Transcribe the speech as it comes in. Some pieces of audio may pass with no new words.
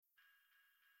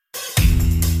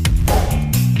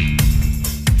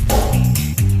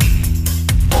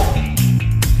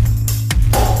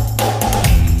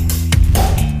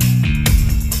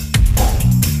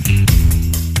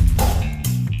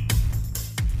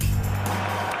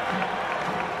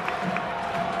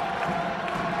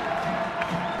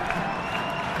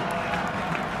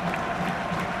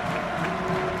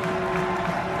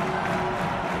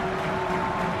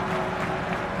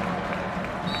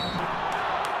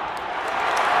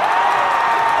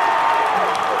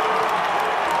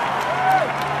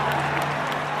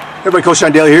Everybody, Coach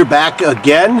Sean Daly here, back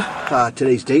again.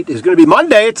 Today's date is going to be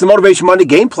Monday. It's the Motivation Monday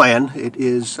game plan. It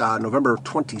is November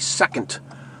 22nd,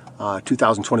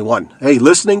 2021. Hey,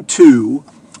 listening to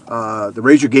the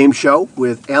Raise Your Game show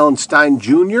with Alan Stein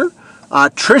Jr.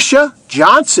 Trisha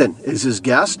Johnson is his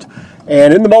guest.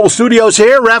 And in the mobile studios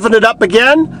here, revving it up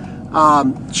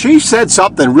again, she said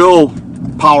something real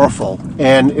powerful.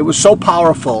 And it was so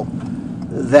powerful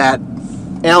that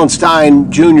Alan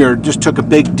Stein Jr. just took a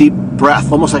big, deep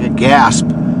breath, almost like a gasp,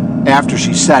 after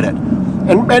she said it.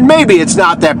 And maybe it's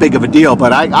not that big of a deal,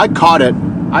 but I caught it.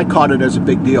 I caught it as a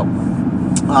big deal.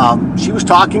 She was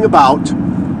talking about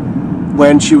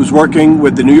when she was working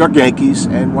with the New York Yankees,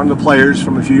 and one of the players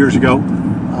from a few years ago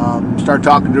started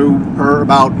talking to her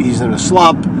about he's in a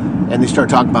slump, and they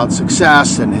started talking about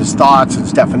success and his thoughts and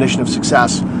his definition of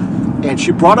success. And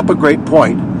she brought up a great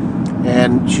point,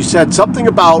 and she said something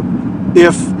about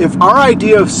if our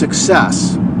idea of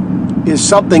success is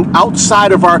something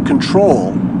outside of our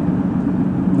control,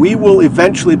 we will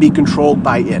eventually be controlled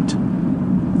by it.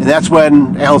 And that's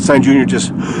when Alan Stein Jr. just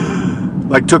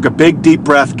took a big deep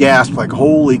breath, gasp, like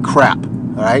holy crap.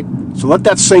 All right? So let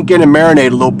that sink in and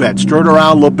marinate a little bit. Stir it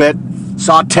around a little bit,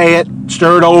 saute it,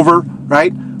 stir it over,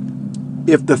 right?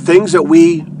 If the things that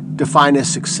we define as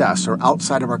success are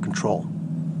outside of our control,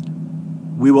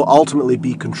 we will ultimately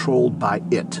be controlled by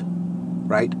it.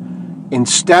 Right?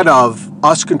 Instead of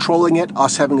us controlling it,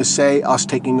 us having a say, us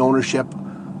taking ownership,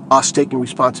 us taking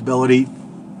responsibility,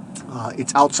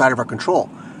 it's outside of our control.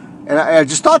 And I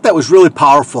just thought that was really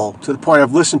powerful, to the point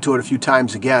I've listened to it a few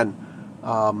times again.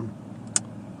 And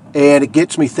it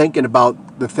gets me thinking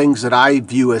about the things that I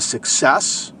view as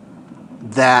success,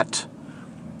 that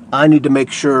I need to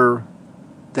make sure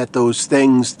that those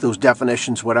things, those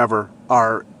definitions, whatever,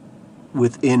 are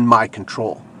within my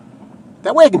control.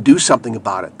 That way I can do something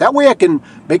about it. That way I can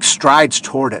make strides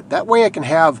toward it. That way I can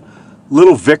have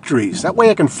little victories. That way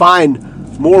I can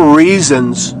find more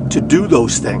reasons to do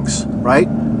those things, right?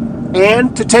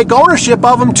 And to take ownership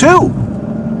of them too,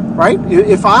 right?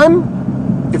 If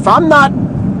I'm not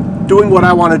doing what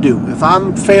I want to do, if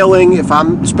I'm failing, if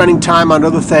I'm spending time on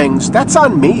other things, that's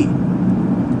on me,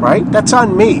 right? That's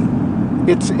on me.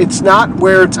 It's not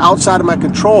where it's outside of my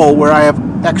control, where I have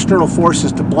external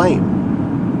forces to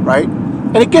blame, right?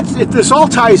 And this all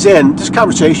ties in. This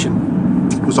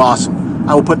conversation was awesome.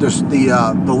 I will put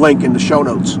the link in the show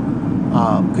notes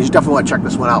because you definitely want to check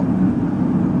this one out.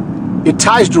 It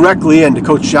ties directly into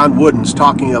Coach John Wooden's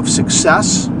talking of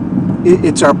success.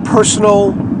 It's our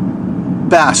personal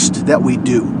best that we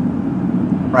do,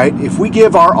 right? If we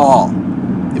give our all,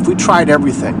 if we tried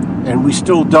everything and we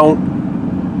still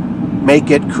don't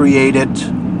make it, create it,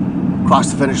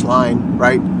 cross the finish line,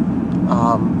 right?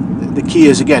 The key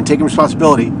is, again, taking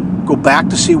responsibility. Go back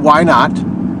to see why not.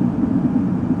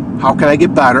 How can I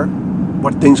get better?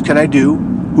 What things can I do?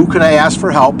 Who can I ask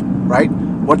for help, right?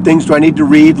 What things do I need to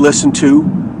read, listen to,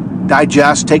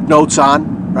 digest, take notes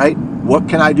on, right? What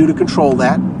can I do to control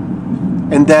that?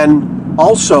 And then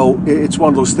also, it's one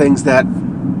of those things that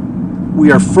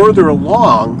we are further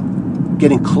along,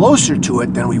 getting closer to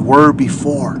it than we were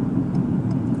before,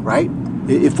 right?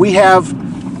 If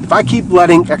I keep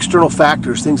letting external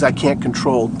factors, things I can't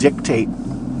control, dictate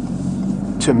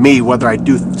to me whether I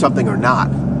do something or not,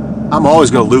 I'm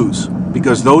always going to lose,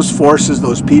 because those forces,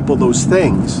 those people, those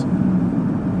things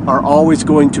are always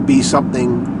going to be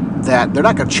something that they're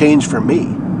not going to change for me,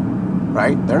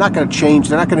 right? They're not going to change.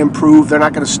 They're not going to improve. They're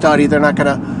not going to study. They're not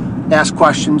going to ask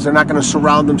questions. They're not going to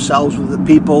surround themselves with the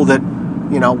people that,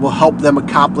 will help them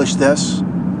accomplish this,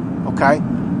 okay?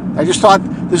 I just thought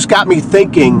this got me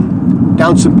thinking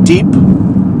down some deep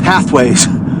pathways,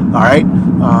 all right,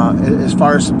 as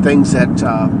far as some things that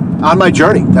on my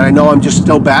journey that I know I'm just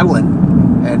still battling,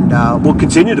 and we'll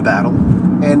continue to battle,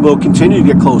 and we'll continue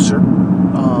to get closer.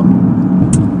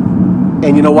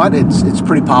 And you know what? It's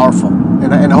pretty powerful,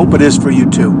 and I hope it is for you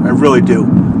too. I really do.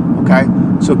 Okay,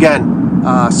 so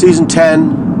again, season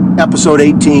 10, episode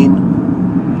 18,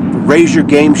 the Raise Your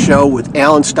Game show with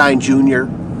Alan Stein Jr.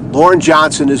 Lauren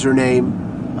Johnson is her name.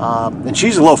 And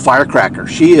she's a little firecracker.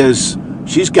 She's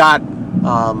got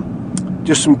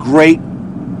just some great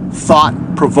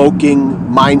thought-provoking,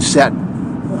 mindset,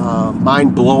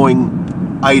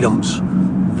 mind-blowing items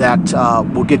that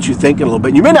will get you thinking a little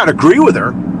bit. You may not agree with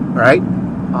her, right?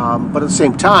 But at the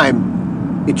same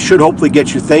time, it should hopefully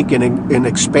get you thinking and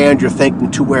expand your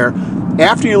thinking to where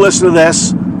after you listen to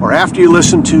this, or after you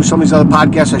listen to some of these other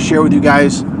podcasts I share with you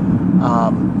guys,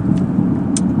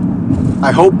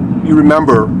 I hope you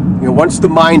remember, once the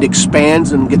mind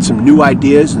expands and gets some new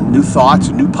ideas and new thoughts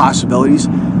and new possibilities,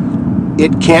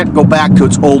 it can't go back to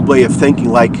its old way of thinking,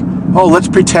 like, oh, let's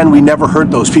pretend we never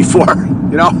heard those before.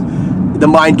 The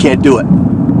mind can't do it.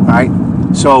 All right?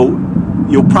 So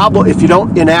you'll probably, if you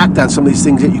don't enact on some of these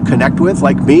things that you connect with,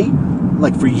 like me,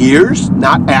 like for years,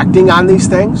 not acting on these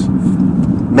things,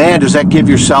 man, does that give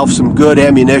yourself some good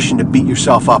ammunition to beat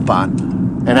yourself up on.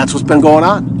 And that's what's been going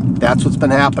on. That's what's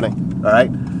been happening. All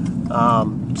right?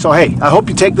 So, hey, I hope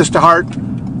you take this to heart.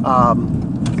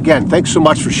 Again, thanks so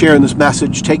much for sharing this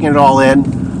message, taking it all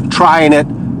in, trying it,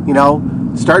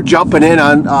 start jumping in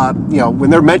on, when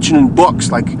they're mentioning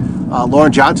books, like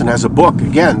Lauren Johnson has a book,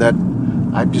 again, that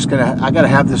I got to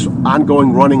have this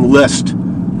ongoing running list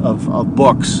of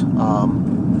books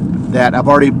that I've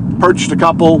already purchased a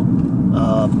couple.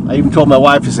 I even told my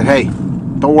wife, I said, hey,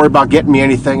 don't worry about getting me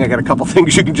anything. I got a couple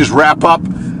things you can just wrap up.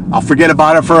 I'll forget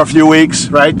about it for a few weeks,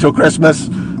 right, till Christmas.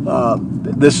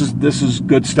 This is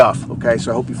good stuff, okay?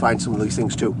 So I hope you find some of these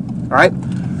things too. All right?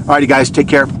 All right, you guys, take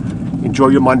care. Enjoy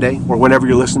your Monday, or whenever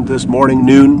you're listening to this, morning,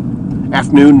 noon,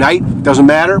 afternoon, night, doesn't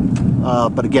matter.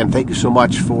 But again, thank you so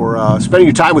much for spending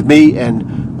your time with me,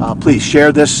 and please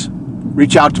share this.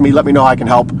 Reach out to me. Let me know how I can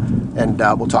help, and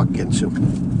we'll talk again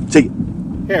soon. See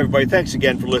you. Hey, everybody. Thanks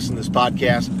again for listening to this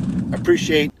podcast. I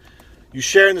appreciate you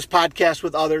sharing this podcast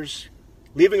with others,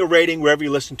 leaving a rating wherever you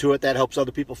listen to it. That helps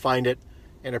other people find it.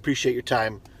 And I appreciate your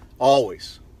time,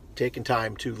 always taking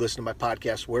time to listen to my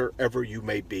podcast wherever you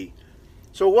may be.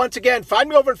 So once again, find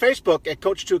me over on Facebook at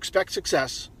Coach to Expect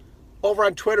Success, over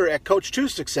on Twitter at Coach to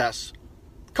Success,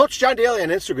 Coach John Daly on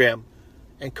Instagram,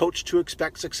 and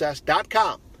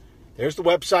CoachToExpectSuccess.com. There's the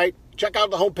website. Check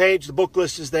out the homepage. The book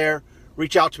list is there.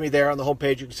 Reach out to me there on the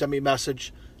homepage. You can send me a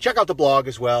message. Check out the blog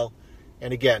as well.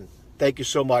 And again, thank you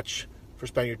so much for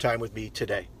spending your time with me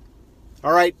today.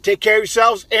 All right, take care of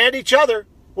yourselves and each other.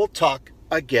 We'll talk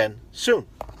again soon.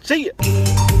 See you.